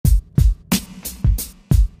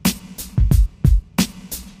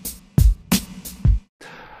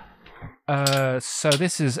So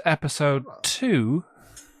this is episode 2,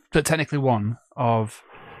 but technically 1 of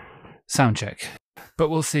Soundcheck. But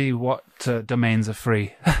we'll see what domains are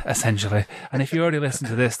free, essentially. And if you already listened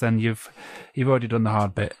to this, then you've already done the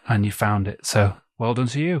hard bit and you found it. So well done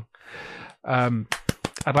to you. I'd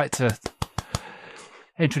like to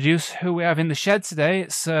introduce who we have in the shed today.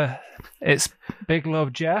 It's Big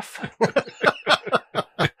Love Jeff.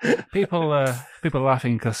 People are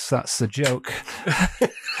laughing because that's the joke.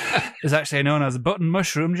 Is actually known as Button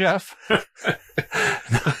Mushroom Jeff.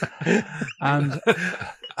 And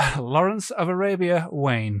Lawrence of Arabia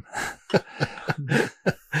Wayne.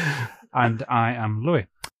 And I am Louis.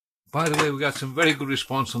 By the way, we got some very good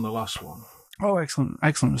response on the last one. Oh, excellent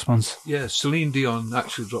response. Yeah, Celine Dion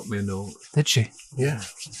actually dropped me a note. Did she? Yeah.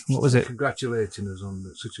 What was it? Congratulating us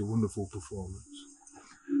on such a wonderful performance.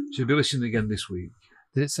 She'll be listening again this week.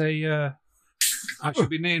 Did it say... I should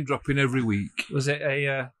be name dropping every week. Was it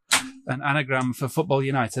an anagram for Football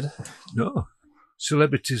United? No.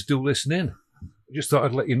 Celebrities do listen in. I just thought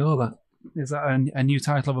I'd let you know that. Is that a new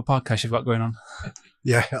title of a podcast you've got going on?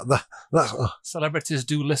 Yeah, that's... Celebrities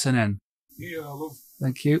do listen in. Yeah, I love...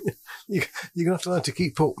 Thank you. You're going to have to learn to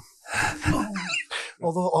keep up.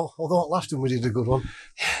 although last one we did a good one.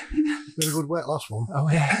 We had a good wet last one. Oh,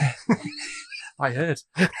 yeah. I heard.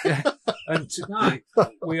 Yeah. And tonight,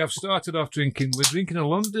 we have started off drinking. We're drinking a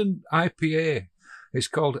London IPA. It's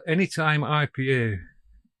called Anytime IPA.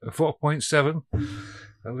 A 4.7.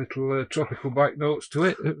 A little tropical bite notes to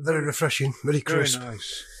it. Very refreshing, very crisp. Very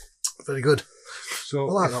nice. Very good. So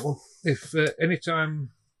I like that one. If Anytime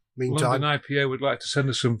Meantime, London IPA would like to send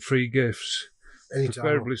us some free gifts, anytime.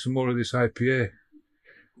 preferably some more of this IPA,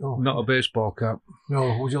 not a baseball cap.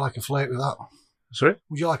 No, would you like a flake with that? Sorry?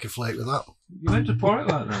 Would you like a flake with that? You meant to pour it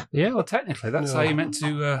like that. Yeah, well, technically, that's No. how you meant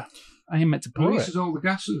to pour it. Releases all the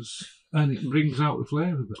gases and it brings out the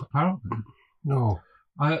flavour, but apparently. No.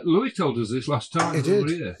 Louis told us this last time It we were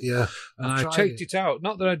did. here. Yeah. And I've I tried checked it out.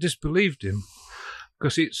 Not that I disbelieved him,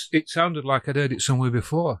 because it sounded like I'd heard it somewhere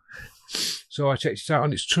before. So I checked it out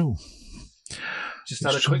and it's true. Just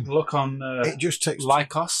had a quick look on It just takes...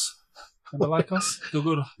 Lycos. Remember Lycos?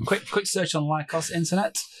 Google quick search on Lycos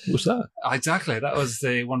internet. What's that? Exactly. That was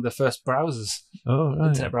one of the first browsers, Oh, right.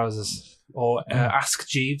 internet browsers. Or Ask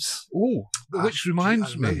Jeeves. Ooh, which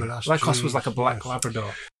reminds me, Lycos was like a black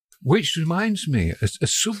Labrador. which reminds me, a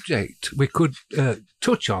subject we could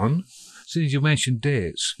touch on, since you mentioned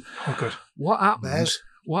dates. Oh, good. What happened? Bears.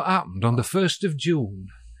 What happened on the 1st of June,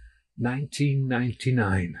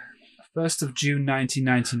 1999? 1st of June,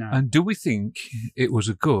 1999. And do we think it was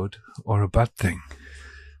a good or a bad thing?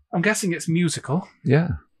 I'm guessing it's musical. Yeah.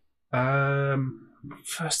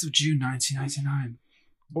 1st of June, 1999.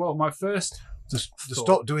 Well, my first... They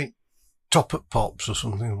stopped doing Top at Pops or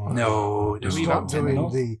something like that. No, They do we stopped not? doing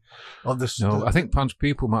No. No, I think Pan's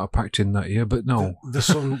people might have packed in that year, but no. The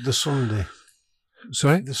Sunday.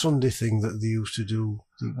 Sorry? The Sunday thing that they used to do,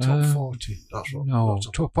 the top 40. That's what. No, that's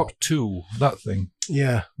Top Pop 2, that thing.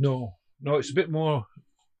 Yeah. No, it's a bit more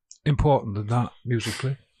important than that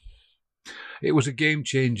musically. It was a game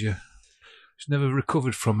changer. It's never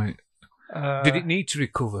recovered from it. Did it need to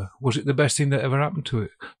recover? Was it the best thing that ever happened to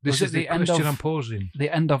it? This is the question I'm posing. The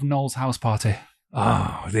end of Noel's house party.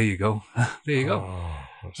 Ah, there you go. There you go.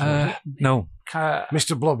 No,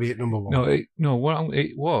 Mr. Blobby at number 1.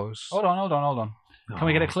 it was. Hold on. Can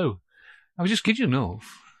we get a clue? I was just kidding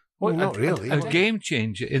enough. Well, not really. A game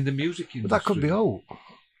changer in the music industry. But that could be old.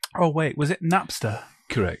 Oh, wait. Was it Napster?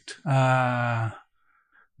 Correct. Correct.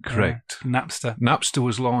 Napster. Napster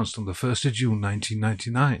was launched on the 1st of June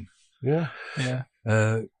 1999. Yeah.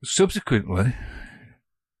 Subsequently,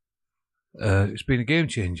 it's been a game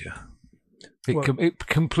changer. It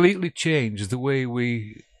completely changed the way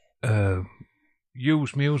we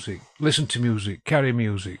use music, listen to music, carry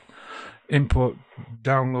music, import,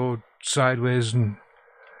 download, sideways, and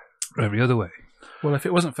every other way. Well, if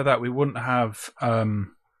it wasn't for that, we wouldn't have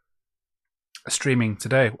streaming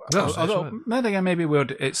today. Although, then again, maybe we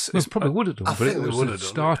would. It's probably would have done, but it was the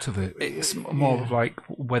start of it. It's more of like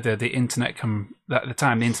whether the internet at the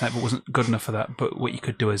time the internet wasn't good enough for that. But what you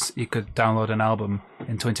could do is you could download an album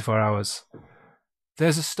in 24 hours.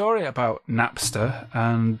 There's a story about Napster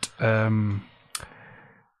and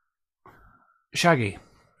Shaggy.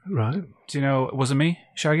 Right. Do you know Was It Me,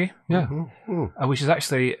 Shaggy? Yeah. Mm-hmm. Which is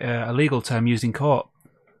actually a legal term used in court.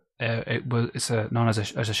 It's known as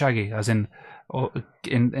a shaggy, as in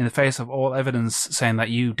the face of all evidence saying that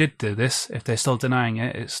you did do this. If they're still denying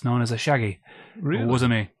it, it's known as a shaggy. Really? Or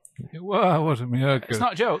wasn't me? Well, it wasn't me. Okay. It's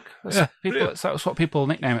not a joke. That's what people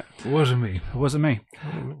nickname it. It wasn't me. It wasn't me.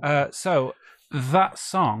 So that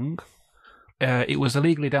song it was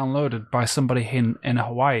illegally downloaded by somebody in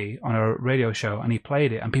Hawaii on a radio show, and he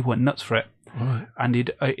played it, and people went nuts for it. Right. And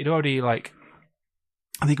he'd already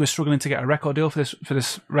I think he was struggling to get a record deal for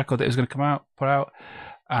this record that he was going to put out,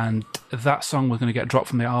 and that song was going to get dropped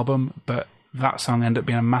from the album, but that song ended up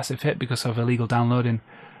being a massive hit because of illegal downloading,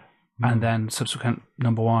 and then subsequent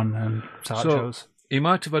number one and chart shows. He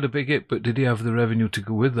might have had a big hit, but did he have the revenue to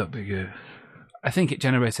go with that big hit? I think it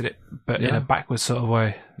generated it, but in a backwards sort of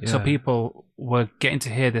way. Yeah. So people were getting to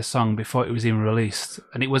hear this song before it was even released,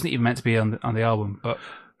 and it wasn't even meant to be on the album. But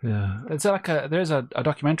it's there's a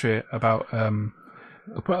documentary about.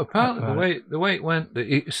 Apparently, the way it went,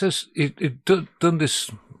 it says it done this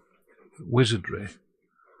wizardry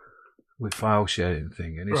with file sharing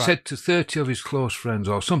thing, and he said to 30 of his close friends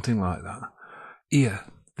or something like that, "Here,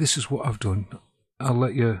 this is what I've done. I'll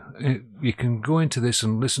let you. You can go into this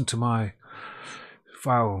and listen to my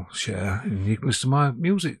file share, and you can listen to my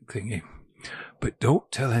music thingy, but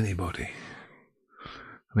don't tell anybody."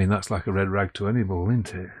 I mean, that's like a red rag to any bull,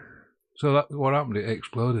 isn't it? So that what happened? It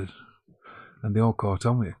exploded, and they all caught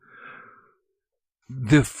on with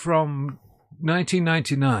it. From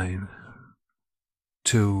 1999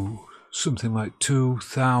 to something like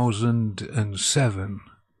 2007,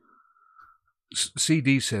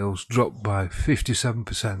 CD sales dropped by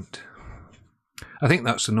 57%. I think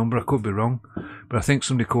that's the number. I could be wrong, but I think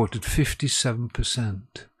somebody quoted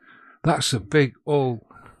 57%. That's a big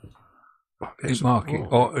market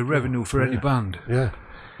or a revenue for any band. Yeah.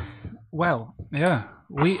 Well, yeah.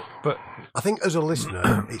 But I think as a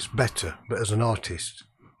listener, it's better, but as an artist,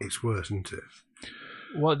 it's worse, isn't it?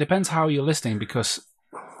 Well, it depends how you're listening, because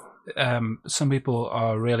some people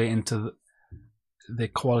are really into the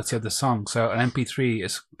quality of the song. So an MP3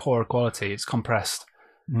 is poor quality; it's compressed.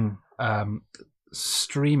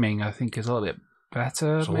 Streaming, I think, is a little bit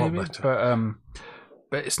better, It's a lot better.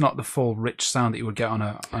 But it's not the full rich sound that you would get on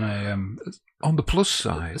a on the plus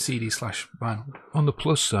side, CD/vinyl. On the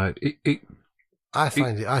plus side, I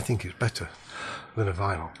think it's better than a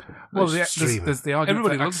vinyl. Well, there's the argument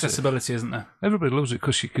Everybody for loves accessibility, isn't there? Everybody loves it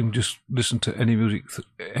because you can just listen to any music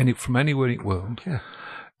from anywhere in the world. Yeah.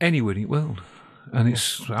 Anywhere in the world. And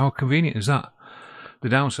it's how convenient is that? The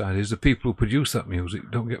downside is the people who produce that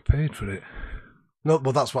music don't get paid for it. No,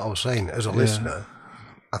 well, that's what I was saying. As a listener,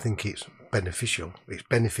 I think it's beneficial. It's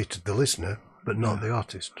benefited the listener, but not the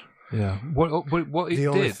artist. Yeah. What it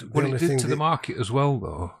did to the market as well,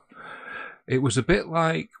 though, it was a bit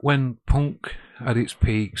like when punk at its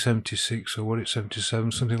peak, 76 or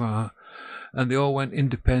 77, something like that, and they all went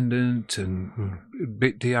independent and a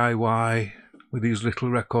bit DIY with these little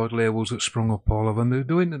record labels that sprung up all over, and they were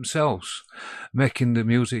doing it themselves, making the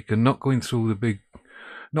music and not going through the big.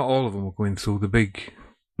 Not all of them were going through the big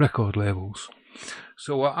record labels.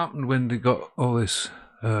 So what happened when they got all this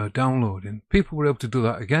downloading? People were able to do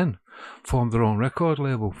that again, form their own record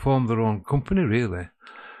label, form their own company, really,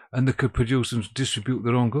 and they could produce and distribute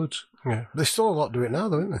their own goods. Yeah, there's still a lot do it now,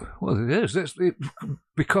 though, isn't there? Well, it is.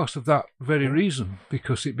 Because of that very reason,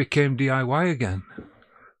 because it became DIY again.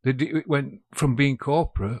 It went from being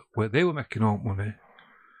corporate, where they were making all money.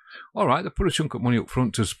 All right, they put a chunk of money up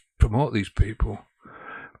front to promote these people.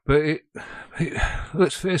 But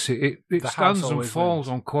let's face it, it stands and falls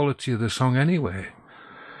on quality of the song anyway.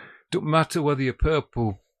 Don't matter whether you're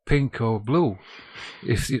purple, pink, or blue.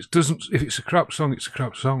 If it's a crap song, it's a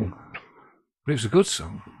crap song. But if it's a good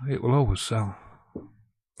song, it will always sell.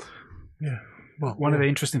 Yeah. Well, one of the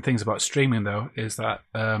interesting things about streaming, though, is that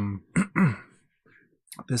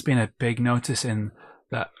there's been a big notice in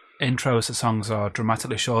that intros to songs are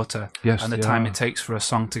dramatically shorter, and the time it takes for a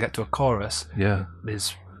song to get to a chorus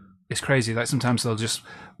is crazy. Like sometimes they'll just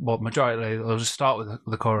start with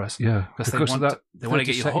the chorus, because they want to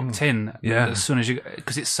get you hooked in as soon as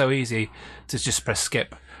because it's so easy to just press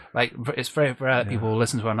skip. Like it's very rare that people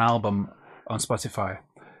listen to an album on Spotify.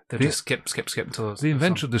 They just skip until the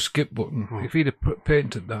inventor of the skip button. If he'd have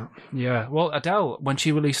patented that, Well, Adele, when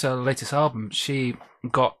she released her latest album, she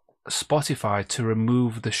got Spotify to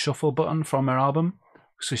remove the shuffle button from her album,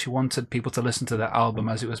 so she wanted people to listen to that album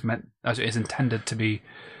as it is intended to be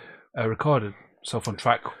recorded. So from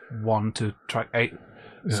track 1 to track 8.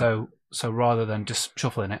 So rather than just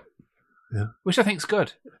shuffling it, which I think is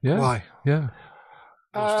good. Yeah. Why? Yeah.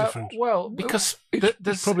 What's different? Well, because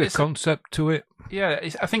there's probably a concept to it. Yeah,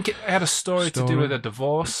 I think it had a story to do with a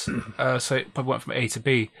divorce, so it probably went from A to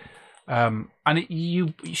B, and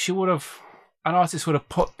an artist would have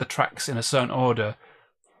put the tracks in a certain order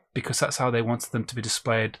because that's how they wanted them to be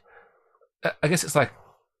displayed. I guess it's like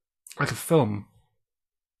a film.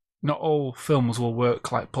 Not all films will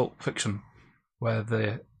work like Pulp Fiction, where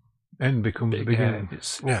End becomes the beginning.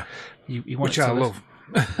 Yeah. You want Which it to I love.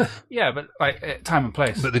 Yeah, but like time and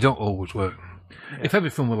place. But they don't always work. Yeah. If every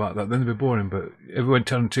film were like that, then they'd be boring. But when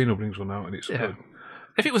Tarantino brings one out and it's good.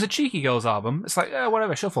 If it was a Cheeky Girls album, it's like,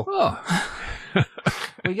 whatever, shuffle. Oh.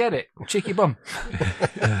 We get it. Cheeky bum.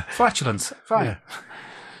 Flatulence. Fine.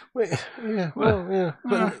 Yeah.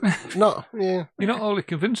 But not. Yeah. You're not wholly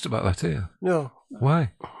convinced about that, are you? No.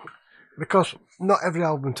 Why? Because not every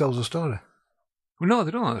album tells a story. Well, no,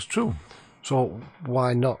 they don't. That's true. So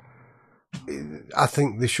why not? I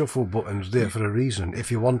think the shuffle button's there for a reason.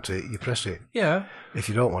 If you want it, you press it. Yeah. If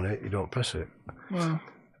you don't want it, you don't press it. Well.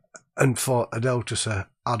 And for Adele to say,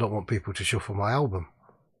 I don't want people to shuffle my album.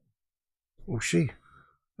 Well,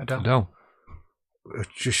 Adele.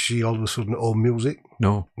 Does she all of a sudden own music?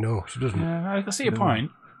 No, she doesn't. Yeah, I can see your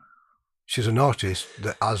point. She's an artist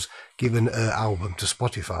that has given her album to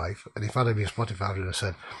Spotify, and if I'd have been Spotify, I'd have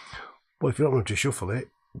said, well, if you don't want to shuffle it,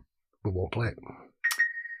 we won't play it.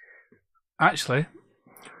 Actually,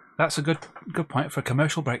 that's a good point for a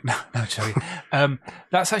commercial break. No, Cherry.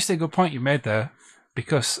 That's actually a good point you made there,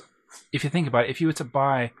 because if you think about it, if you were to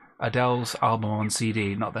buy Adele's album on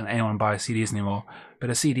CD, not that anyone buys CDs anymore, but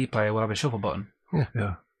a CD player will have a shuffle button.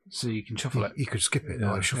 Yeah. So you can shuffle it. You could skip it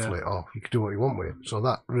or shuffle it, or you could do what you want with it. So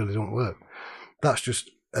that really don't work. That's just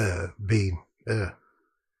being.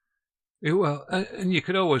 Well, and you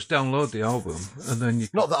could always download the album, and then you.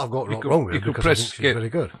 Not that I've got wrong with it, because I think she's very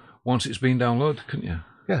good. Once it's been downloaded, couldn't you?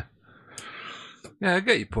 Yeah. Yeah, I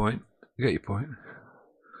get your point.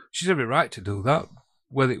 She's every right to do that.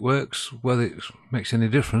 Whether it works, whether it makes any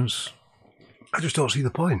difference. I just don't see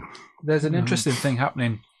the point. There's an interesting thing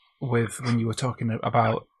happening with when you were talking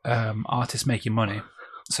about artists making money.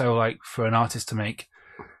 So, like, for an artist to make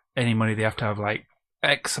any money, they have to have, like,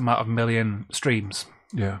 X amount of million streams.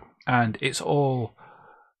 Yeah. And it's all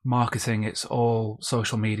marketing, it's all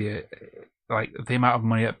social media. Like, the amount of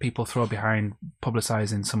money that people throw behind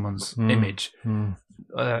publicising someone's image.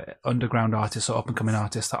 Underground artists or up-and-coming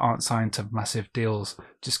artists that aren't signed to massive deals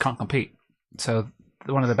just can't compete. So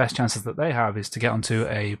one of the best chances that they have is to get onto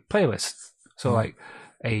a playlist. So like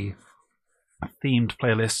a themed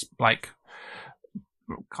playlist, like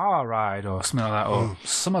Car Ride or something like that, or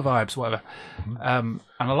Summer Vibes, whatever. And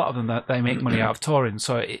a lot of them, that they make money out of touring.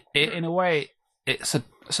 So it in a way, it's a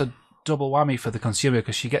double whammy for the consumer,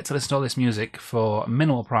 because you get to listen to all this music for a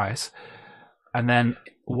minimal price. And then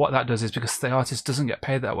what that does is, because the artist doesn't get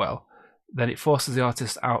paid that well, then it forces the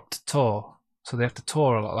artist out to tour. So they have to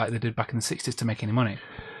tour a lot like they did back in the 60s to make any money.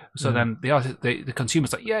 So then the artist, the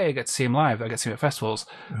consumer's like, I get to see him live, I get to see him at festivals.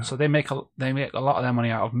 Yeah. So they make a lot of their money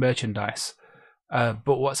out of merchandise.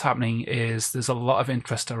 But what's happening is there's a lot of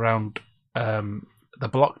interest around the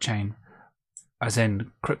blockchain, as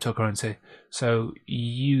in cryptocurrency. So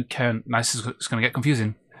you can, it's going to get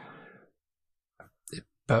confusing,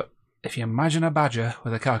 but if you imagine a badger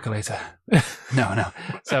with a calculator, no.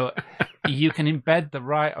 So you can embed the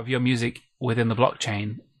right of your music within the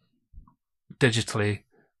blockchain digitally,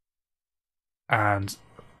 and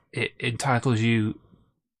it entitles you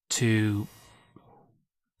to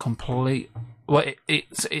complete. Well,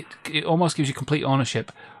 it almost gives you complete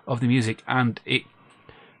ownership of the music, and it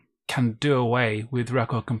can do away with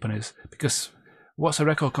record companies, because what's a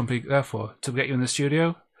record company there for? To get you in the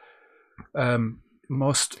studio.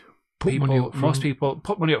 Most people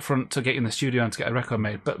put money up front to get you in the studio and to get a record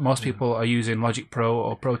made, but most people are using Logic Pro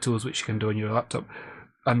or Pro Tools, which you can do on your laptop,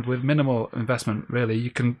 and with minimal investment, really,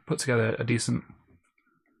 you can put together a decent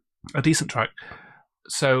track.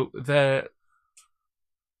 So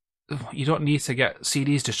you don't need to get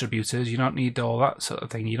CDs distributors. You don't need all that sort of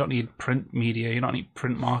thing. You don't need print media. You don't need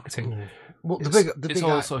print marketing. Well, it's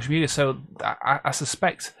all social media. So I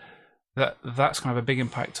suspect that's going to have a big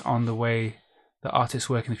impact on the way that artists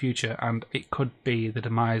work in the future, and it could be the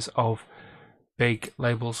demise of big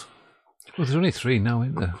labels. Well, there's only 3 now,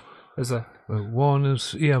 isn't there? There's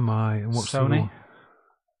Warner's, EMI, and what's Sony?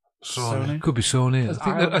 Sony. Could be Sony.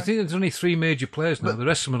 I think there's only 3 major players now. The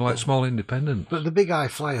rest of them are like small independents. But the big high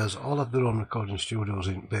flyers all have their own recording studios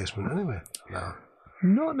in the basement anyway. No.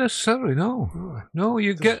 Not necessarily, no. No,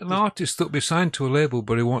 you get an artist that'll be signed to a label,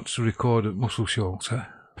 but he wants to record at Muscle Shoals. Yeah,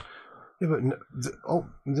 but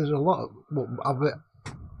there's a lot of... Well, I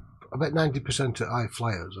bet 90% of high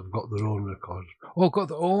flyers have got their own records. Oh, got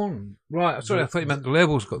their own. Right, sorry, I thought you meant the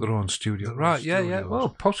labels got their own studio. Right, yeah. Well,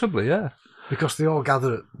 possibly, yeah. Because they all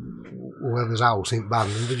gather at whoever's house in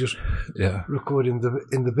band, and they just record in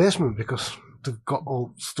the basement, because they've got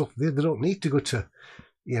all stuff there. They don't need to go to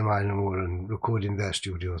EMI anymore and record in their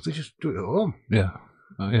studios. They just do it at home. Yeah.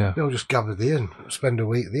 Yeah. They'll just gather there and spend a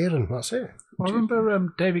week there, and that's it. I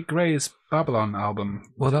remember David Gray's Babylon album.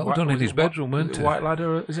 Well, that was done in his bedroom, wasn't it? White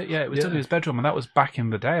Ladder, is it? Yeah, it was done in his bedroom, and that was back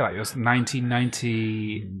in the day. Like, it was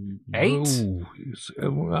 1998.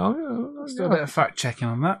 Still a bit of fact checking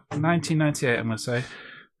on that. 1998, I'm going to say.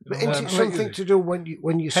 But isn't it something to do when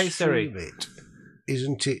you Hey, stream Siri. it?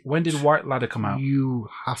 Isn't it? When did White Ladder come out? You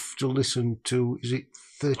have to listen to, is it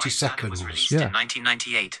 30 seconds? Was released in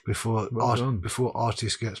 1998. Before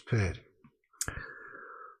artist gets paid.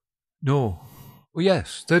 No. Well,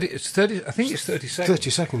 yes. 30. It's 30. I think it's 30 seconds. 30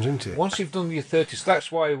 seconds, isn't it? Once you've done your 30,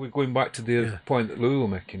 that's why we're going back to the point that Lou was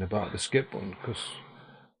making about the skip button, because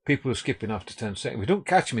people are skipping after 10 seconds. We don't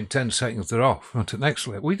catch them in 10 seconds, they're off. On to the next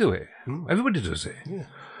level. We do it. Everybody does it. Yeah.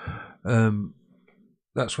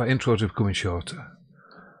 That's why intros are becoming shorter.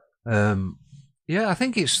 Yeah, I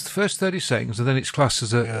think it's the first 30 seconds, and then it's classed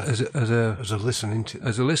as a listen, isn't it?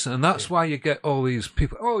 As a listen, and that's why you get all these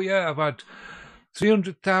people. Oh yeah, I've had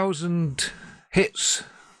 300,000 hits.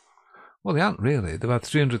 Well, they haven't really. They've had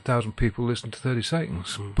 300,000 people listen to 30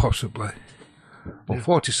 seconds, possibly, or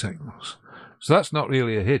 40 seconds. So that's not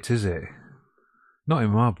really a hit, is it? Not in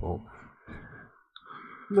my book.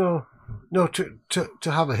 No. To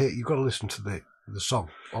have a hit, you've got to listen to the song.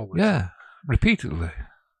 Always. Yeah, repeatedly.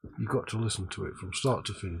 You've got to listen to it from start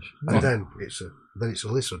to finish, and then it's a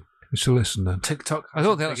listen. It's a listen then. TikTok. I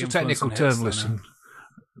don't think that's a technical term. Listen.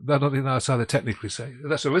 I don't think that's how they technically say it.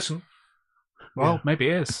 That's a listen. Well, maybe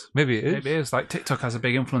it is. Maybe it is. Maybe it is. Like TikTok has a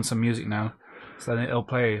big influence on music now, so then it'll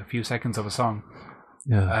play a few seconds of a song.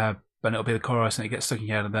 Yeah. But it'll be the chorus, and it gets stuck in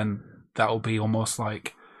your head, and then that will be almost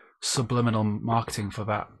like subliminal marketing for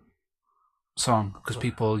that song, because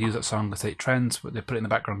people use that song because it trends, but they put it in the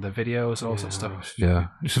background of their videos and all sorts of stuff. Yeah,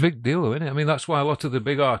 it's a big deal, isn't it? I mean, that's why a lot of the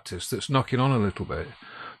big artists that's knocking on a little bit,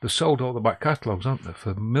 they've sold all the back catalogues, haven't they,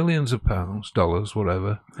 for millions of pounds, dollars,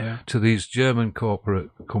 whatever, to these German corporate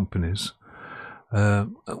companies.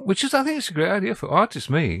 Which is, I think, it's a great idea for artists.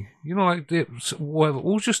 Me, you know, like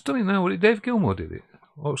who's just done it now? Dave Gilmore did it,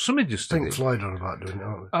 or somebody just did it. Pink Floyd are about doing it,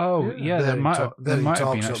 aren't they? Oh yeah, there might have been at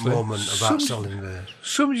the actually. moment about selling theirs.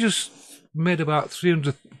 Somebody just made about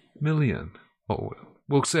 300 million. Oh,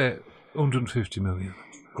 we'll say 150 million.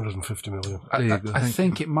 150 million. I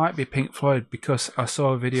think it might be Pink Floyd, because I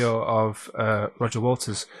saw a video of Roger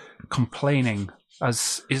Waters complaining,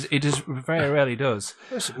 as it is very rarely does.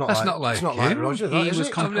 It's not like Roger. He was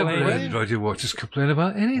I've never heard Roger Waters complain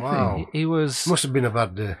about anything. Wow. He was. Must have been a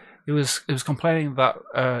bad day. He was complaining that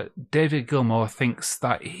David Gilmour thinks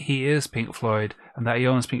that he is Pink Floyd and that he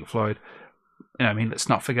owns Pink Floyd. You know, I mean, let's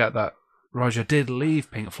not forget that Roger did leave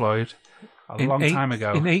Pink Floyd a long time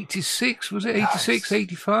ago. In 86, was it? 86,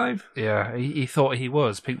 85? Yeah, he thought he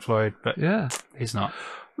was Pink Floyd, but he's not.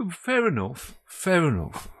 Fair enough.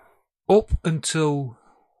 Up until...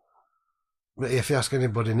 But if you ask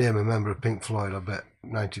anybody, name a member of Pink Floyd, I bet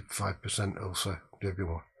 95% will say David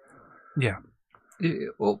Gilmour. Yeah.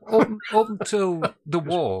 Up until the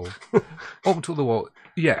wall.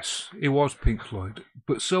 Yes, it was Pink Floyd,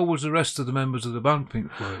 but so was the rest of the members of the band Pink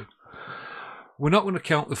Floyd. We're not going to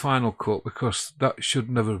count the final cut, because that should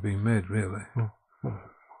never have been made, really.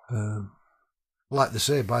 Like they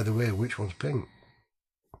say, by the way, which one's Pink?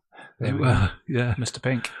 Yeah, Mr.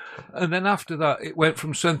 Pink. And then after that, it went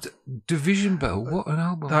from Division Bell. What an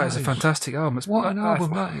album! That is a fantastic album. What an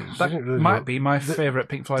album that is! That might be my favourite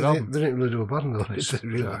Pink Floyd album. They didn't really do a bad album. It's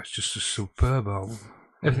just a superb album.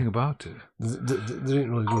 Everything about it. They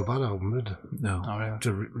didn't really do a bad album, did they? No. Oh, yeah.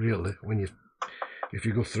 Really, if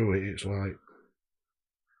you go through it, it's like.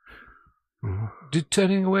 Did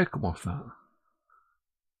Turning Away come off that?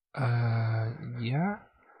 Yeah.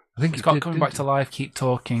 I think it's got Coming Back to Life, Keep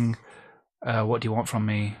Talking, What Do You Want From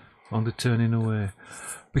Me? On the Turning Away.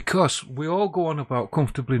 Because we all go on about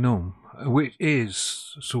Comfortably Numb, which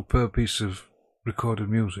is a superb piece of recorded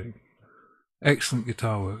music. Excellent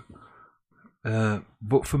guitar work.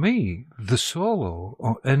 But for me, the solo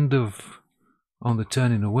or end of On the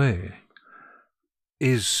Turning Away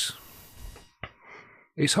is...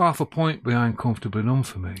 It's half a point behind Comfortably Numb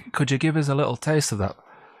for me. Could you give us a little taste of that?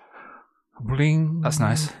 Bling. That's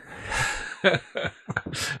nice.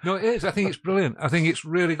 No, it is. I think it's brilliant. I think it's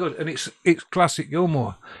really good. And it's classic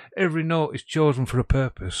Gilmore. Every note is chosen for a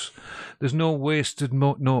purpose. There's no wasted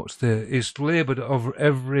notes there. It's laboured over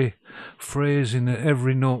every phrase in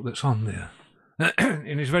every note that's on there.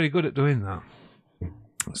 And he's very good at doing that.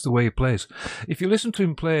 That's the way he plays. If you listen to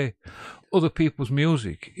him play other people's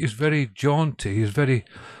music, he's very jaunty. He's very...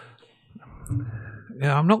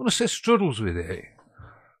 I'm not going to say struggles with it,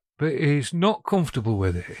 but he's not comfortable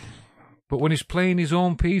with it. But when he's playing his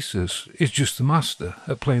own pieces, he's just the master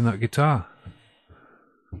at playing that guitar.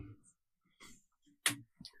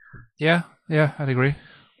 Yeah, I'd agree.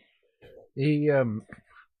 He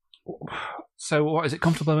so what is it?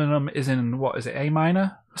 Comfortable in is in what is it? A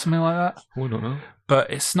minor, something like that. We don't know. But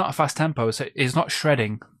it's not a fast tempo. So it's not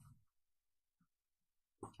shredding.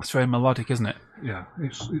 It's very melodic, isn't it? Yeah,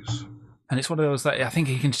 it's And it's one of those that I think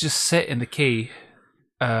you can just sit in the key.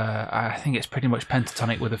 I think it's pretty much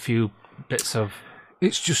pentatonic with a few bits of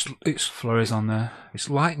it's flurries on there. It's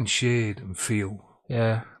light and shade and feel.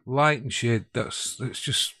 Yeah. Light and shade.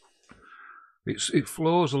 It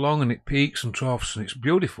flows along and it peaks and troughs and it's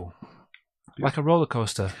beautiful. Like a roller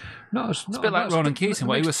coaster. No, it's a bit like Ronan Keating,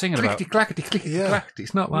 what he was singing about. Clickety, clackety.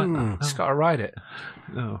 It's not like that. No. Just got to ride it.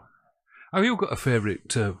 No. Have you got a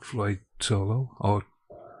favourite Floyd solo? Or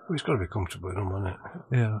It's got to be Comfortable in them, isn't it?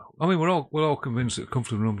 yeah, I mean we're all convinced that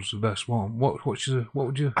Comfortable in is the best one. What would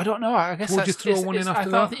you? I don't know. I guess would you throw one in after I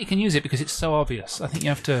that? don't think you can use it because it's so obvious. I think you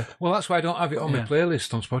have to. Well, that's why I don't have it on my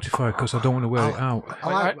playlist on Spotify because I don't want to wear it out.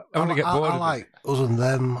 I want to get bored. I like Other Than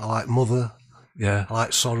Them. I like Mother. Yeah. I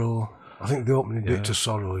like Sorrow. I think the opening bit to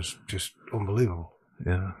Sorrow is just unbelievable.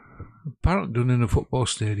 Yeah. Apparently done in a football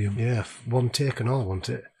stadium. Yeah, one take and all, wasn't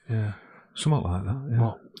it? Yeah. Something like that. Yeah.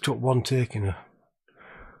 What, took one take in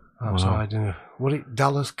outside in a, what it,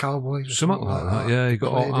 Dallas Cowboys? Or something like that. Yeah, you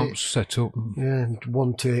got all amps set up. Yeah,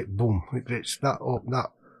 one take, boom. It's that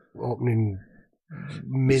opening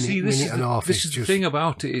minute and a half. This is the thing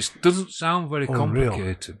about it. It doesn't sound very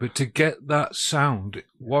complicated, but to get that sound, it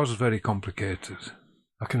was very complicated.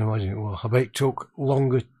 I can imagine it was. I bet it took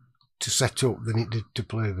longer to set up than it did to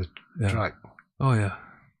play the track. Oh yeah.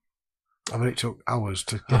 I bet it took hours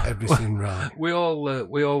to get everything right. We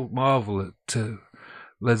all marvel at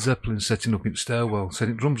Led Zeppelin setting up in stairwell,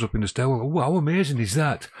 setting drums up in the stairwell. Oh, how amazing is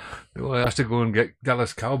that? Well, I have to go and get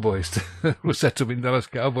Dallas Cowboys to set up in Dallas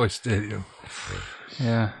Cowboys Stadium.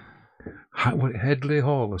 Yeah. Headley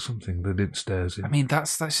Hall or something they did stairs in. I mean,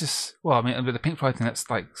 that's just... Well, I mean, with the Pink Floyd thing, that's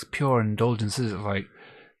like pure indulgence, is it? Like...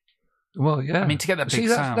 Well, yeah. I mean, to get that big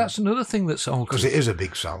sound... That's another thing that's altered. Because it is a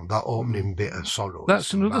big sound, that opening bit of Sorrow.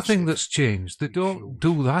 That's another thing that's changed. They don't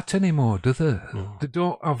do that anymore, do they? No. They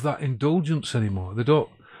don't have that indulgence anymore. They don't...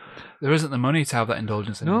 There isn't the money to have that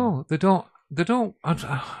indulgence anymore. No, they don't. They don't.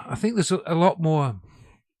 I think there's a lot more...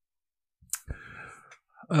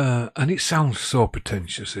 and it sounds so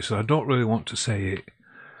pretentious, so I don't really want to say it,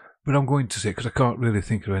 but I'm going to say it because I can't really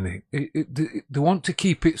think of anything. They want to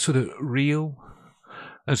keep it sort of real,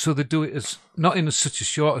 and so they do it as not in such a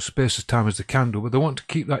short a space of time as they can do, but they want to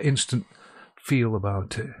keep that instant feel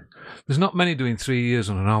about it. There's not many doing 3 years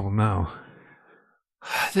on an album now.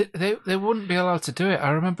 They wouldn't be allowed to do it.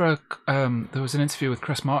 I remember there was an interview with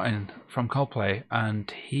Chris Martin from Coldplay, and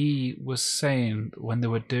he was saying when they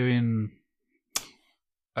were doing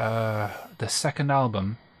the second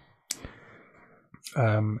album,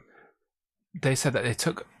 they said that they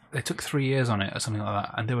took 3 years on it or something like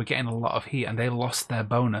that, and they were getting a lot of heat, and they lost their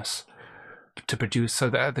bonus to produce, so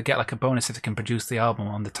that they get like a bonus if they can produce the album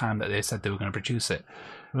on the time that they said they were going to produce it.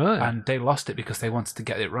 Right. And they lost it because they wanted to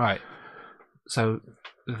get it right, so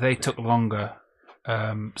they took longer.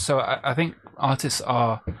 So I think artists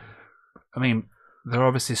are, I mean, they're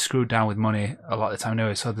obviously screwed down with money a lot of the time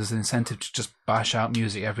anyway, so there's an incentive to just bash out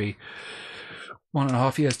music every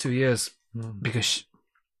 1.5 years, 2 years, because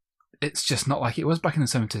it's just not like it was back in the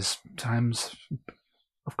 70s. Times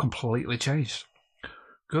have completely changed.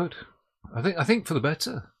 Good. I think for the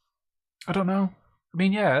better. I don't know. I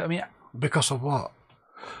mean, yeah. I mean, because of what?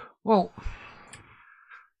 Well,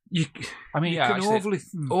 you can actually,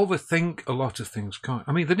 overthink a lot of things, can't?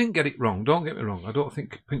 I mean, they didn't get it wrong. Don't get me wrong. I don't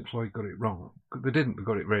think Pink Floyd got it wrong. They didn't. They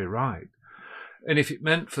got it very right. And if it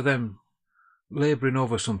meant for them labouring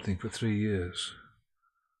over something for 3 years,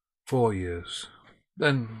 4 years,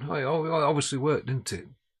 then it obviously worked, didn't it?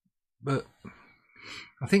 But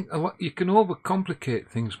I think you can overcomplicate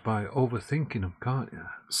things by overthinking them, can't you?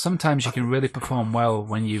 Sometimes you can really perform well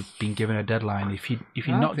when you've been given a deadline. If you're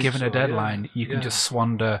not given a deadline, you can just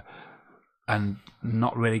swander and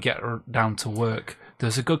not really get down to work.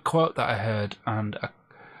 There's a good quote that I heard, and I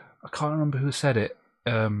can't remember who said it.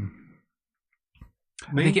 I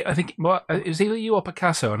think it was either you or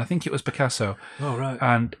Picasso, and I think it was Picasso. Oh, right.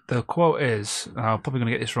 And the quote is, and I'm probably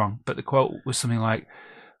going to get this wrong, but the quote was something like,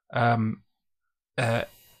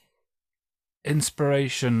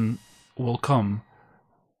 inspiration will come,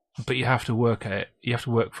 but you have to work at it. You have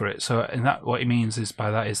to work for it. So, and that what he means is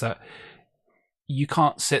that you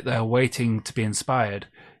can't sit there waiting to be inspired.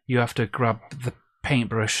 You have to grab the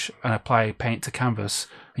paintbrush and apply paint to canvas,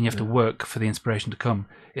 and you have to work for the inspiration to come.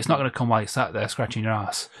 It's not going to come while you sat there scratching your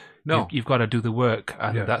ass. No, you've got to do the work,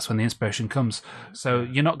 and that's when the inspiration comes. So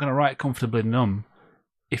you're not going to write comfortably numb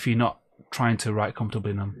if you're not trying to write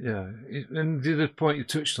comfortably numb. Yeah, and the other point you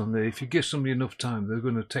touched on there, if you give somebody enough time, they're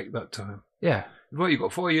going to take that time. Yeah, Well, you've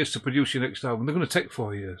got 4 years to produce your next album. They're going to take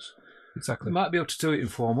 4 years. exactly. They might be able to do it in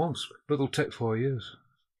 4 months, but they'll take 4 years.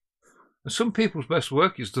 And some people's best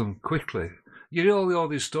work is done quickly. You hear all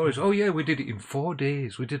these stories. Oh, yeah, we did it in 4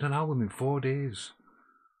 days. We did an album in 4 days.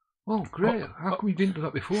 Oh, great. How come you didn't do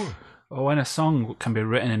that before? Or when a song can be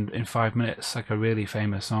written in 5 minutes, like a really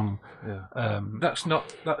famous song. Yeah. That's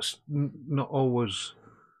not always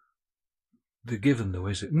the given, though,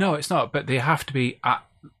 is it? No, it's not. But they have to be at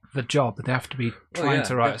the job. They have to be trying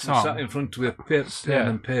to write a song. Sat in front of a pen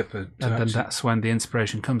and paper. And then that's when the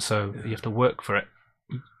inspiration comes. So you have to work for it.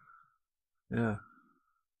 Yeah.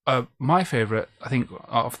 My favourite, I think,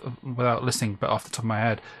 without listening, but off the top of my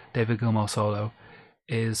head, David Gilmore solo,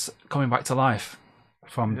 is Coming Back to Life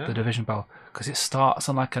from The Division Bell, because it starts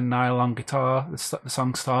on like a nylon guitar. The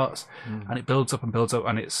song starts and it builds up,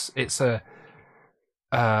 and it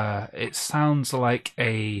sounds like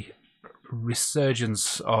a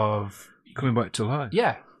resurgence of Coming Back to Life.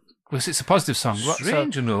 Yeah, because it's a positive song.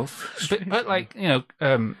 Strange enough, but like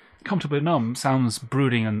Comfortably Numb sounds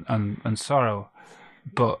brooding and sorrow,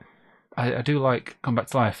 but I do like Come Back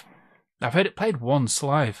to Life. I've heard it played once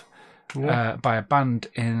live by a band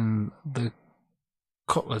in the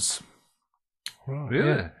Cutlers. Right.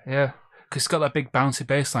 Really? Yeah. Because it's got that big bouncy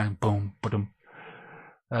bass line. Boom, ba-dum.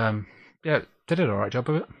 Yeah, they did an alright job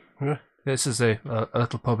of it. Yeah. This is a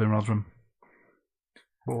little pub in Rotherham.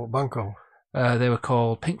 What band called? They were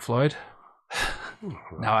called Pink Floyd.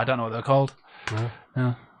 No, I don't know what they're called.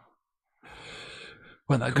 No.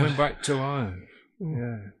 Weren't that good? Coming Back to Life.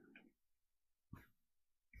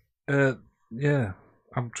 Yeah. Yeah.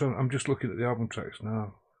 I'm just looking at the album tracks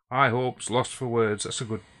now. High Hopes, Lost for Words. That's a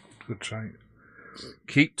good track.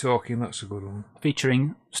 Keep Talking. That's a good one.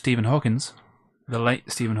 Featuring Stephen Hawkins, the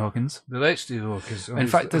late Stephen Hawkins. The late Steve Hawkins. In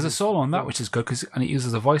fact, there's a solo on that which is good and it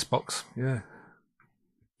uses a voice box. Yeah.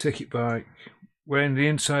 Take It Back. Wearing the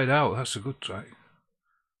Inside Out. That's a good track.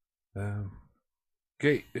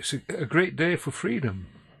 It's a great day for freedom.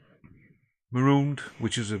 Marooned,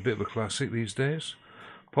 which is a bit of a classic these days.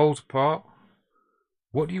 Poles Apart.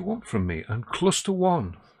 What Do You Want From Me? And Cluster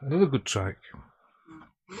One, another good track.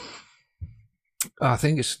 I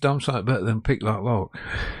think it's damn sight better than Pick That Lock.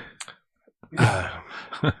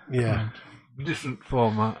 Yeah. Different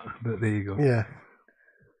format, but there you go. Yeah.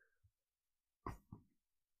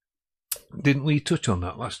 Didn't we touch on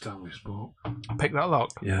that last time we spoke? Pick That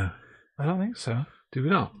Lock? Yeah. I don't think so. Did we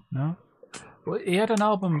not? No. Well, he had an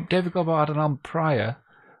album, David Gilmour had an album prior,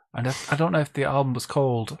 and I don't know if the album was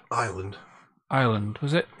called Island,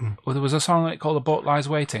 was it? Or there was a song on it called A Boat Lies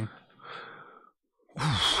Waiting.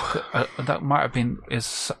 That might have been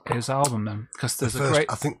his album then, because there's a great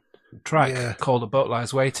track called A Boat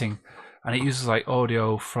Lies Waiting, and it uses like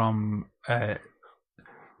audio from the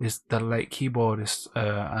late keyboardist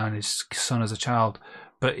and his son as a child.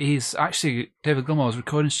 But he's actually, David Gilmour's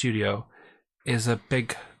recording studio is a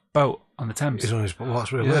big boat on the Thames. He's on his boat. Well,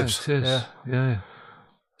 that's where he lives. It is. Yeah.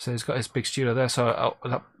 So he's got his big studio there. So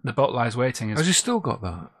The Boat Lies Waiting. Has he still got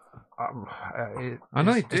that? I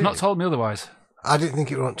know he did. He's not told me otherwise. I didn't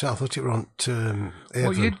think it were on. I thought it were on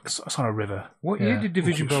Avon. It's on a river. What year did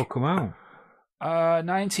Division Bell come out?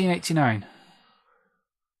 1989.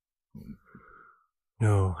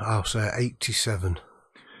 No, I'll say 87.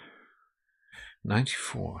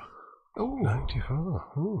 94. Oh, 94.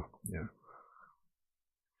 Oh. Yeah.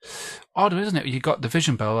 Odd, isn't it? You've got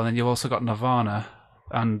Division Bell, and then you've also got Nirvana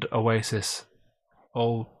and Oasis,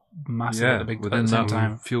 all massive at the same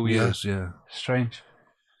time. Few years, yeah. Strange.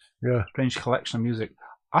 Yeah. Strange collection of music.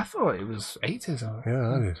 I thought it was 80s.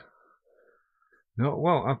 Yeah, I did. No,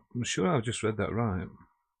 well, I'm sure I've just read that right.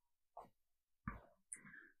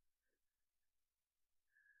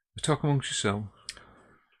 Talk amongst yourselves.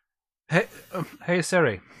 Hey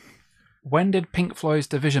Siri, when did Pink Floyd's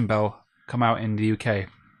Division Bell come out in the UK?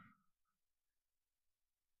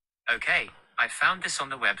 Okay, I found this on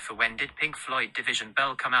the web for when did Pink Floyd Division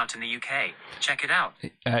Bell come out in the UK. Check it out.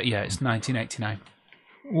 Yeah, it's 1989.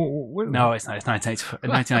 No, it's not. It's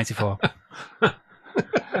 1994.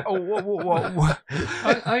 Whoa.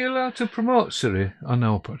 Are you allowed to promote Siri on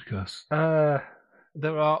our podcast?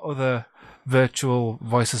 There are other virtual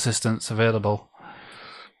voice assistants available.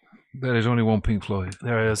 There is only one Pink Floyd.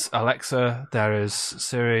 There is Alexa, there is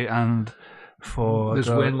Siri, and there's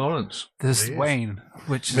Wayne Lawrence. There's Wayne,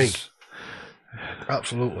 which me. Is...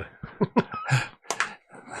 Absolutely.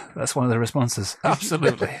 That's one of the responses.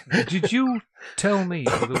 Absolutely. Did you tell me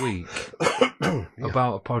the other week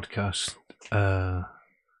about a podcast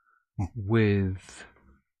with...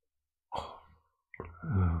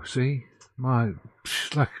 see?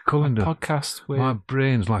 It's like a colander. Podcast with... My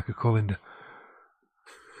brain's like a colander.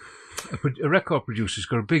 A record producer's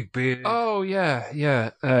got a big beard. Oh,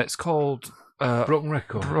 yeah. It's called... Broken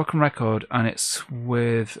Record. Broken Record, and it's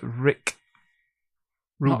with Rick...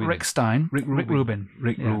 Rubin. Not Rick Stein. Rick Rubin.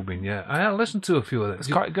 Rick Rubin, yeah. I listened to a few of them. It's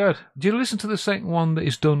quite good. Do you listen to the second one that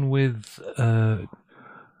is done with...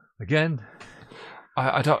 again?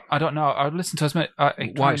 I don't know. I listened to as many...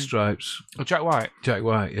 White Stripes. Oh, Jack White. Jack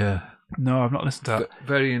White, yeah. No, I've not listened to that.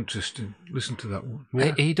 Very interesting. Listen to that one.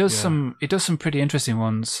 Yeah. He does some pretty interesting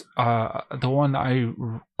ones. The one that I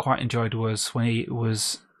quite enjoyed was when he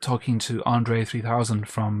was talking to Andre 3000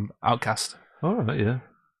 from Outkast. Oh, right, yeah.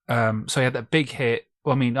 So he had that big hit.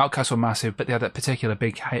 Well, I mean, Outkast were massive, but they had that particular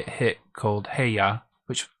big hit called Hey Ya,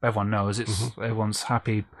 which everyone knows. It's everyone's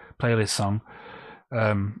happy playlist song.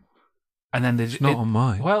 And then it's not on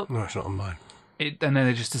mine. Well, no, it's not on mine. And then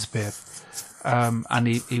they just disappeared. And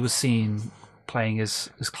he was seen playing his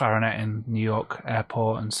clarinet in New York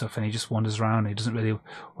airport and stuff, and he just wanders around. He doesn't really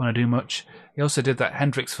want to do much. He also did that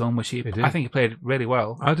Hendrix film, which I think he played really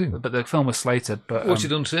well. I do. But the film was slated. But what's he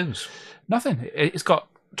done since? Nothing. It's got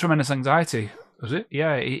tremendous anxiety. Is it?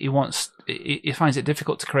 Yeah, he finds it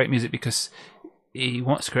difficult to create music because he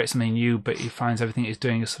wants to create something new, but he finds everything he's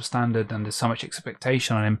doing is substandard, and there's so much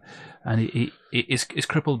expectation on him, and he is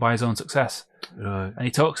crippled by his own success. Right. And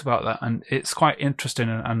he talks about that, and it's quite interesting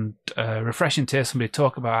and refreshing to hear somebody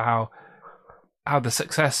talk about how the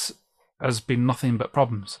success has been nothing but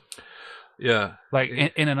problems. Yeah. Like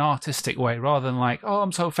in an artistic way, rather than like, oh,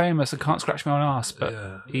 I'm so famous, I can't scratch my own arse.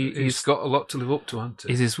 But he's got a lot to live up to, hasn't he?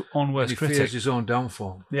 He's his own worst critic. He fears his own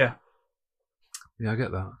downfall. Yeah. Yeah, I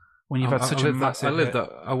get that. When you've had such a massive... I live that.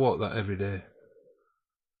 I walk that every day.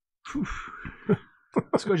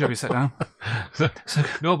 It's a good job you sat down.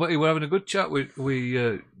 No, but we're having a good chat with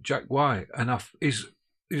Jack White, and he's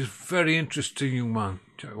a very interesting young man,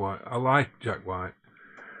 Jack White. I like Jack White.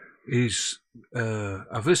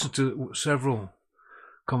 I've listened to several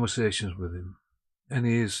conversations with him, and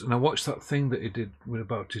I watched that thing that he did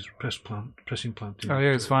about his pressing plant. Oh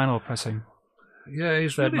yeah, it's vinyl pressing. Yeah,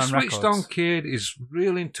 he's a really switched on kid. He's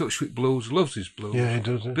really in touch with blues, loves his blues. Yeah, he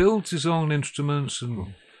does. Builds his own instruments,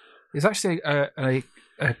 and he's actually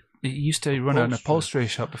he used to run an upholstery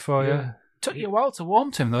shop before. Yeah. Took you a while to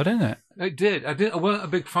warm to him, though, didn't it? It did. I weren't a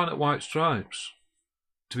big fan of White Stripes,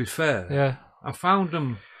 to be fair. Yeah. I found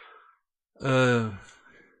them. No,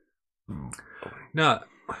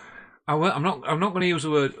 I'm not going to use the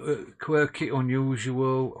word quirky,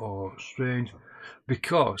 unusual, or strange,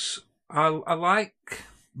 because I like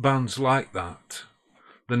bands like that.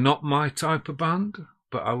 They're not my type of band,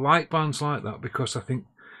 but I like bands like that because I think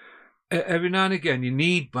every now and again you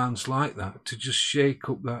need bands like that to just shake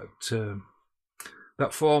up that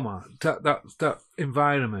format, that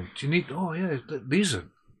environment. You need, these are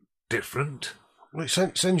different. Well, it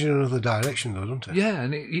sends you in another direction, though, doesn't it? Yeah,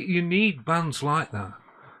 and you need bands like that.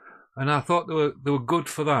 And I thought they were good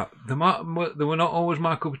for that. They were not always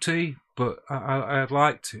my cup of tea, but I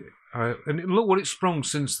liked it. And look what it's sprung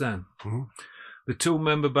since then. Mm-hmm. The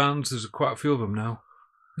 2-member bands, there's quite a few of them now.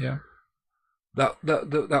 Yeah. That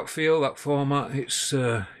feel, that format, it's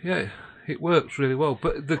it works really well.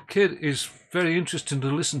 But the kid is very interesting to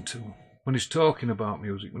listen to when he's talking about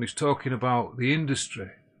music, when he's talking about the industry,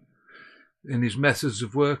 and his methods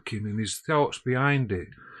of working, and his thoughts behind it.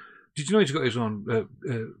 Did you know he's got his own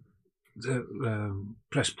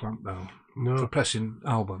press plant now for pressing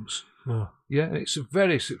albums? No. Yeah, it's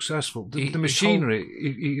very successful. The machinery,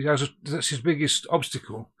 he has that's his biggest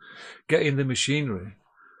obstacle, getting the machinery,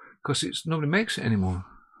 because nobody makes it anymore.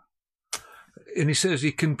 And he says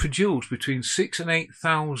he can produce between 6,000 and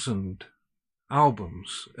 8,000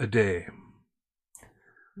 albums a day,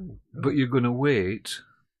 but you're going to wait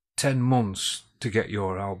 10 months to get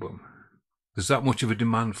your album. There's that much of a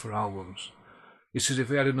demand for albums. He says if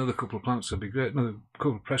he had another couple of plants, that'd be great. Another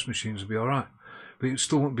couple of press machines would be all right, but it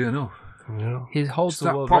still wouldn't be enough. Yeah. He holds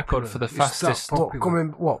the world record for the fastest.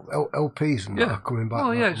 LPs and that are coming back?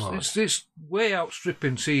 Oh yeah, it's way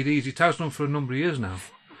outstripping CDs. It has done for a number of years now,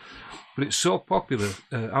 but it's so popular.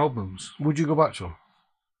 Albums. Would you go back to them?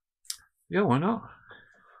 Yeah, why not?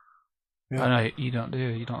 Yeah. I know you don't do.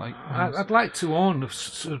 You don't like. I'd like to own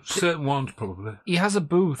certain ones, probably. He has a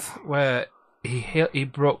booth where he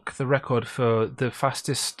broke the record for the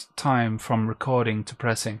fastest time from recording to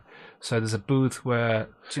pressing. So there's a booth where,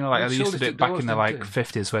 do you know, like they used to do it back in the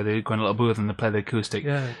 50s, where they go in a little booth and they play the acoustic.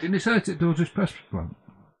 Yeah, didn't he say it does his press plant?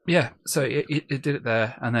 Yeah, so it did it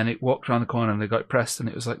there, and then it walked around the corner and they got it pressed, and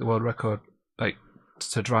it was like the world record, like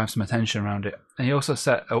to drive some attention around it. And he also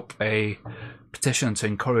set up a petition to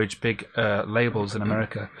encourage big labels in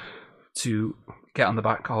America to get on the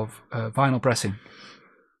back of vinyl pressing,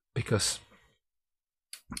 because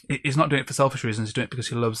he's not doing it for selfish reasons. He's doing it because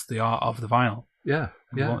he loves the art of the vinyl. Yeah,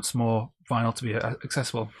 He wants more vinyl to be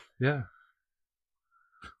accessible. Yeah.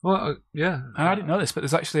 Well, yeah. And I didn't know this, but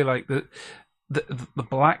there's actually like the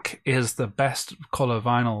black is the best color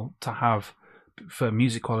vinyl to have for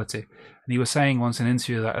music quality. And he was saying once in an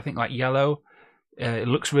interview that I think like yellow, it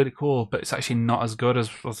looks really cool, but it's actually not as good as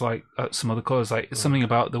like some other colors. Like it's something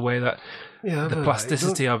about the way that the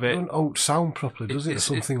plasticity of it don't sound properly, does it?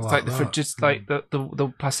 Something like that. Just like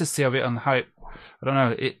the plasticity of it and how I don't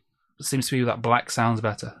know. It seems to be that black sounds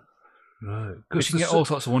better. Right. Because you can get all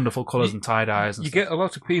sorts of wonderful colours and tie-dyes. And you get a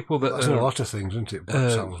lot of people that That's a lot of things, isn't it?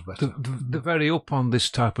 Black sounds better. They're very up on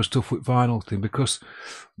this type of stuff with vinyl thing because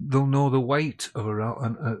they'll know the weight of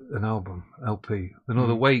an album, LP. They know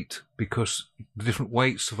the weight because the different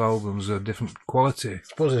weights of albums are different quality. I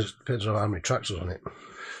suppose it depends on how many tracks are on it.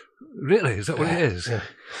 Really? Is that what it is? Yeah.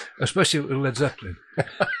 Especially with Led Zeppelin.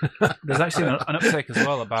 There's actually an uptake as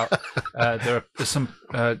well about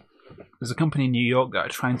there's a company in New York that are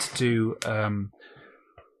trying to do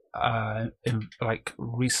like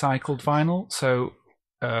recycled vinyl. So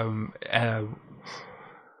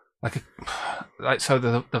so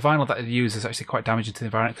the vinyl that they use is actually quite damaging to the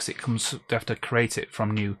environment because they have to create it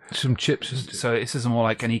from some chips. Isn't it? So this is more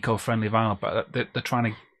like an eco-friendly vinyl, but they're trying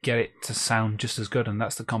to get it to sound just as good, and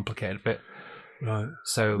that's the complicated bit. Right.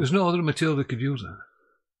 So there's no other material that could use that.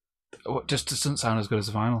 Just doesn't sound as good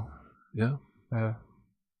as vinyl. Yeah.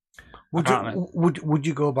 Would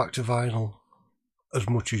you go back to vinyl as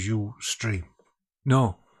much as you stream?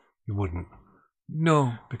 No, you wouldn't.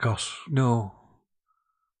 No, because no,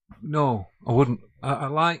 I wouldn't. I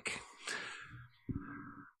like,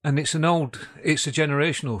 and it's a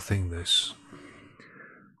generational thing. This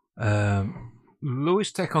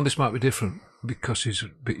Louis' take on this might be different because he's a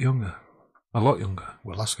bit younger, a lot younger.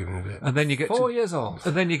 Well, ask him a bit. And then you get 4 years old,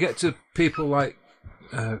 and then you get to people like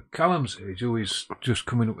Callum's age, who is just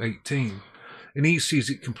coming up 18, and he sees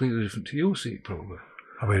it completely different to you see it probably.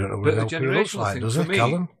 I mean, I don't know what LP looks like, does it,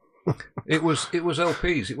 Callum? it was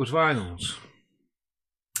LPs, it was vinyls,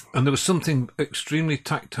 and there was something extremely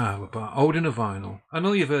tactile about holding a vinyl. I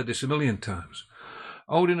know you've heard this a million times.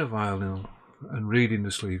 Holding a vinyl and reading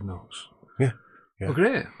the sleeve notes. Yeah. Oh,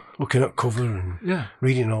 great. Looking at cover and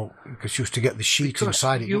reading all, because you used to get the sheet because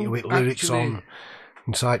inside it with lyrics on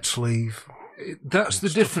inside sleeve. That's the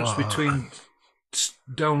difference between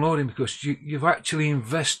downloading, because you've actually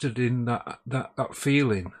invested in that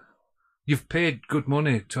feeling. You've paid good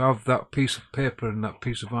money to have that piece of paper and that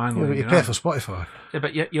piece of vinyl. Yeah, but you pay for Spotify. Yeah,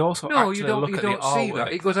 but you also you don't see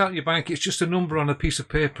that. It goes out in your bank. It's just a number on a piece of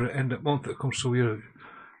paper at end of month that comes through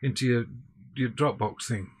into your Dropbox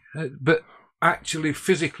thing. But actually,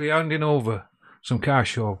 physically handing over some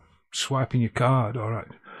cash or swiping your card, all right,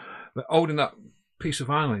 but holding that piece of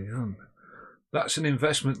vinyl in your hand. That's an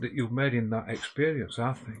investment that you've made in that experience,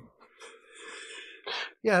 I think.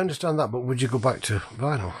 Yeah, I understand that, but would you go back to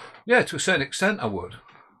vinyl? Yeah, to a certain extent I would.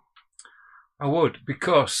 I would,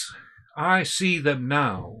 because I see them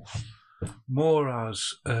now more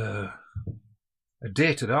as a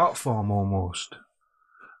dated art form almost.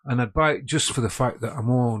 And I'd buy it just for the fact that I'm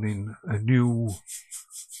owning a new...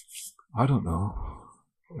 I don't know.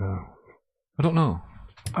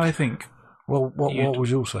 I think... Well, what would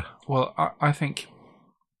you say? Well, I think...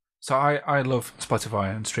 So I love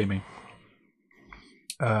Spotify and streaming.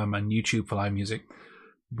 And YouTube for live music.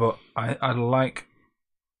 But I like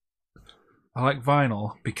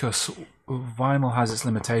vinyl because vinyl has its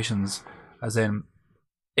limitations, as in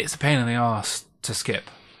it's a pain in the arse to skip.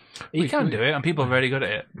 You can do it, and people are very good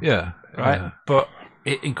at it. Yeah, right. Yeah. But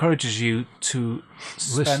it encourages you to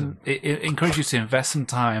listen. It encourages you to invest some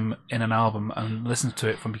time in an album and listen to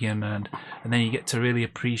it from beginning to end, and then you get to really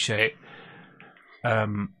appreciate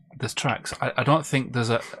the tracks. I don't think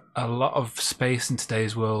there's a lot of space in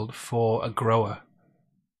today's world for a grower.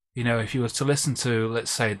 You know, if you were to listen to,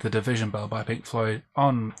 let's say, The Division Bell by Pink Floyd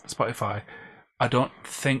on Spotify, I don't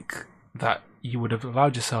think that you would have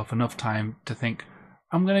allowed yourself enough time to think,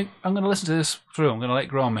 I'm gonna listen to this through. I'm gonna let it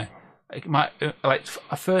grow on me. It might, like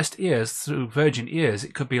a first ears through virgin ears,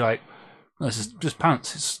 it could be like, oh, this is just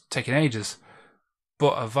pants. It's taking ages.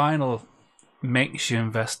 But a vinyl makes you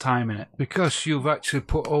invest time in it because you've actually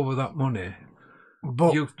put over that money.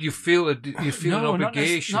 But you feel an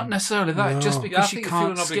obligation. Not necessarily that. No. Just because you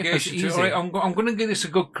can't skip it easy. All right, I'm going to give this a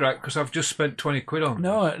good crack because I've just spent 20 quid on it.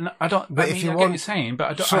 No, I don't. But I get what you're saying,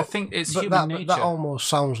 but I don't. I think it's human nature. That almost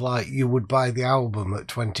sounds like you would buy the album at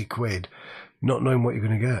 20 quid not knowing what you're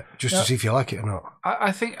going to get, just to see if you like it or not.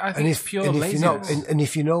 I think it's pure laziness.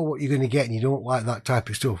 If you know what you're going to get and you don't like that type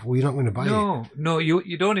of stuff, well, you're not going to buy it. No,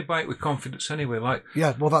 you'd only buy it with confidence anyway. Like,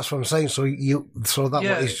 yeah, well, that's what I'm saying. So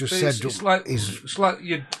what he's just said it's like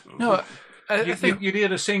you'd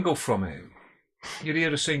hear a single from it. You'd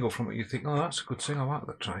hear a single from it. You think, oh, that's a good single. I like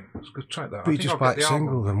that track. That's a good track. That. But you just buy the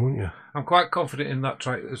single, then, wouldn't you? I'm quite confident in that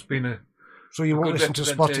track. There's been a. So you won't listen to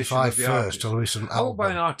Spotify first to listen to I won't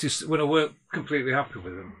buy an artist when I weren't completely happy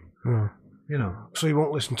with them. Yeah. You know. So you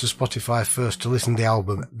won't listen to Spotify first to listen to the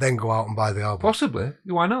album, then go out and buy the album? Possibly.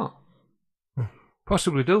 Why not?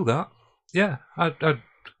 Possibly do that. Yeah.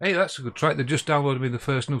 Hey, that's a good track. They just downloaded me the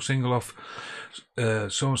first new single off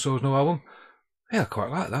so-and-so's new album. Yeah, I quite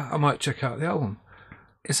like that. I might check out the album.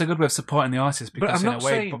 It's a good way of supporting the artist because, in a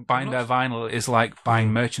way, buying their vinyl is like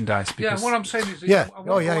buying merchandise. Because what I'm saying is, I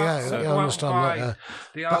understand that.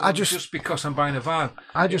 The album just because I'm buying a vinyl.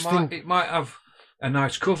 I just think it might have a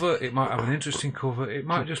nice cover. It might have an interesting cover. It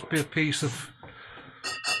might just be a piece of.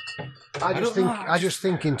 I just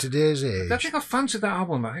think in today's age. I think I fancy that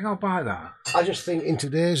album. I think I'll buy that. I just think in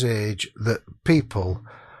today's age that people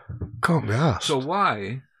can't be asked. So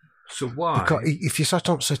why? Because if you sat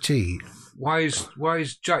on settee. Why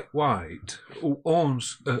is Jack White, who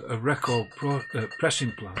owns a record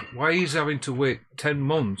pressing plant, why he's having to wait 10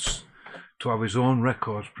 months to have his own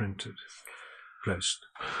records pressed?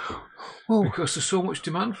 Well, because there's so much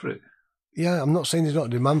demand for it. Yeah, I'm not saying there's not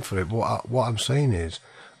demand for it, but what I'm saying is,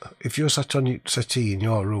 if you're sat on your settee in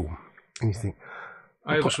your room and you think,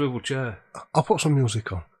 I have a swivel chair. I'll put some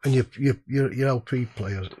music on, and your LP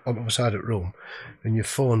player's on the other side of the room, and your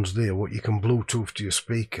phone's there, what you can Bluetooth to your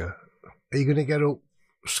speaker. Are you going to get up,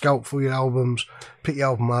 scout for your albums, pick your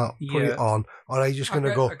album out, put it on, or are you just going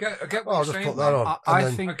to go, I get what I'll you're just saying, put that on?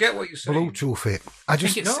 I get what you're saying. Bluetooth it. I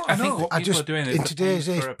think what people are doing is in today's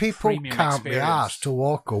age, people can't be asked to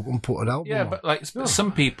walk up and put an album on. Yeah, but like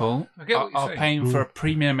some people are paying for a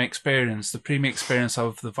premium experience, the premium experience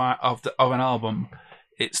of of an album.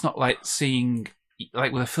 It's not like seeing,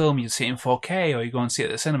 like with a film, you'd see it in 4K, or you go and see it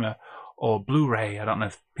at the cinema, or Blu-ray. I don't know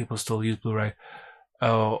if people still use Blu-ray.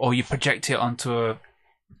 Or you project it onto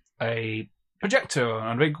a projector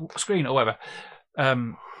on a big screen or whatever.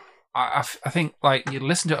 I think like you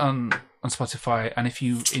listen to it on Spotify, and if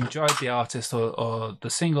you enjoyed the artist or the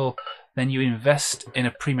single, then you invest in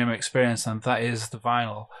a premium experience, and that is the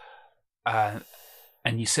vinyl. And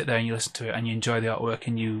you sit there and you listen to it, and you enjoy the artwork,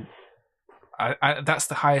 and that's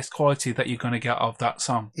the highest quality that you're going to get of that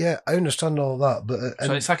song. Yeah, I understand all that, but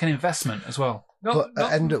so it's like an investment as well. At the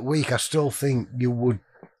end of the week, I still think you would.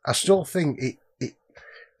 I still think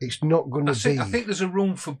it's not going to be. I think there's a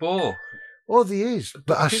room for both. Oh, there is,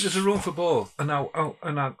 but I think there's a room for both, and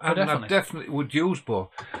I definitely would use both.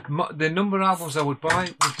 The number of albums I would buy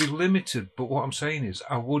would be limited, but what I'm saying is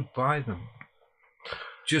I would buy them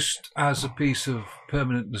just as a piece of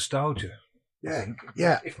permanent nostalgia.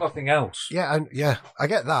 Yeah. If nothing else. Yeah, I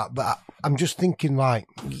get that, but I'm just thinking like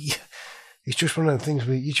it's just one of the things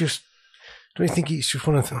where you just. Don't you think it's just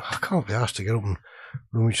one of the things? I can't be asked to get up and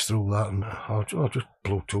rummage through that, and I'll just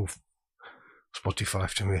Bluetooth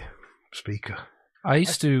Spotify to me speaker. I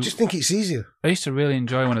just think it's easier. I used to really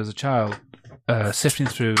enjoy when I was a child sifting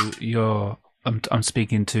through your. I'm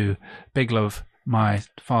speaking to Big Love, my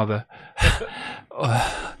father.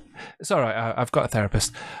 It's all right. I've got a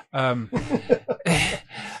therapist.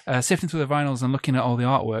 Sifting through the vinyls and looking at all the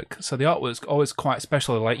artwork. So the artwork's always quite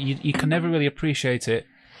special. Like you can never really appreciate it.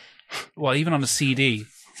 Well, even on a CD,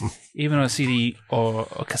 or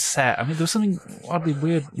a cassette. I mean, there was something oddly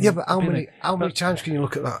weird. Yeah, but how many times can you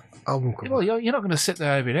look at that album cover? Well, you're not going to sit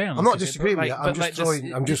there every day. I'm not disagreeing with you. I'm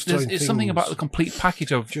just throwing. It's something about the complete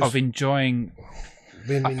package of enjoying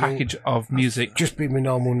a package of music. Just being my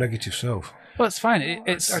normal negative self. Well, it's fine.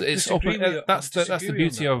 It's open. That's the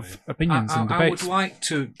beauty of opinions and debates. I would like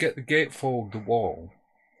to get the gatefold, the wall,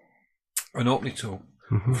 and open it up,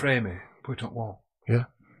 frame it, put it on the wall. Yeah.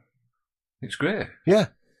 It's great. Yeah,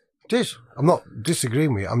 it is. I'm not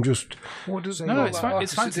disagreeing with you. I'm just. No, it's fine.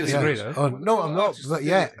 It's fine to disagree, though. Oh, no, I'm not. But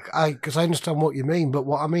because I understand what you mean. But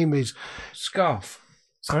what I mean is Scarf.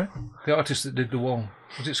 Sorry, the artist that did the wall,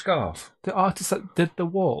 was it Scarf? The artist that did the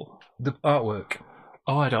wall, the artwork.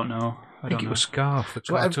 Oh, I don't know. I think it was Scarf, the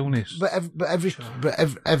cartoonist. But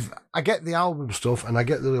I get the album stuff and I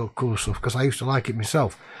get the little cool stuff because I used to like it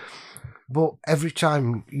myself. But every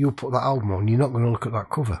time you put that album on, you're not going to look at that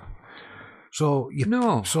cover. So I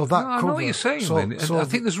know what you're saying, man. I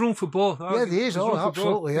think there's room for both. Yeah, there is.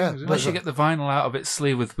 Absolutely, yeah. Unless you get the vinyl out of its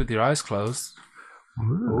sleeve with your eyes closed.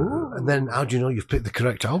 Ooh. And then how do you know you've picked the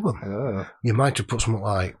correct album? You might have put something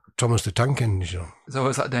like Thomas the Tank Engine. There's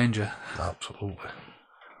always that danger. Absolutely.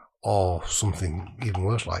 Or something even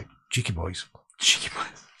worse like Cheeky Boys. Cheeky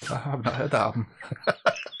Boys. I've not heard that album.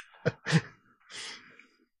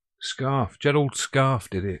 Scarf. Gerald Scarf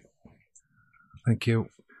did it. Thank you.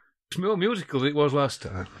 It's more musical than it was last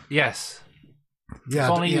time. Yes. Yeah,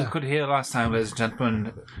 If only you could hear last time, ladies and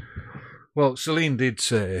gentlemen. Well, Celine did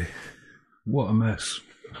say, what a mess.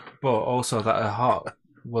 But also that her heart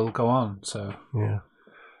will go on, so... Yeah.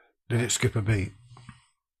 Did it skip a beat?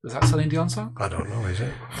 Is that Celine Dion song? I don't know, is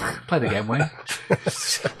it? Play the game, Wayne.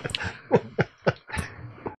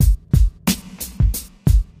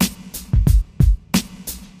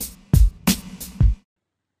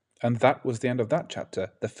 And that was the end of that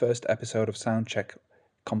chapter, the first episode of Soundcheck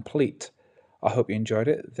complete. I hope you enjoyed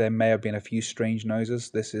it. There may have been a few strange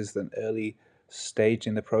noises. This is an early stage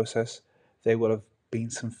in the process. There will have been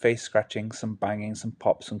some face scratching, some banging, some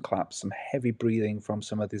pops and claps, some heavy breathing from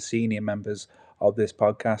some of the senior members of this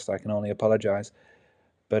podcast. I can only apologise.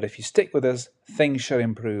 But if you stick with us, things should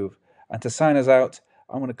improve. And to sign us out,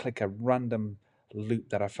 I'm going to click a random loop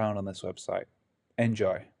that I found on this website.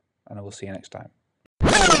 Enjoy, and I will see you next time.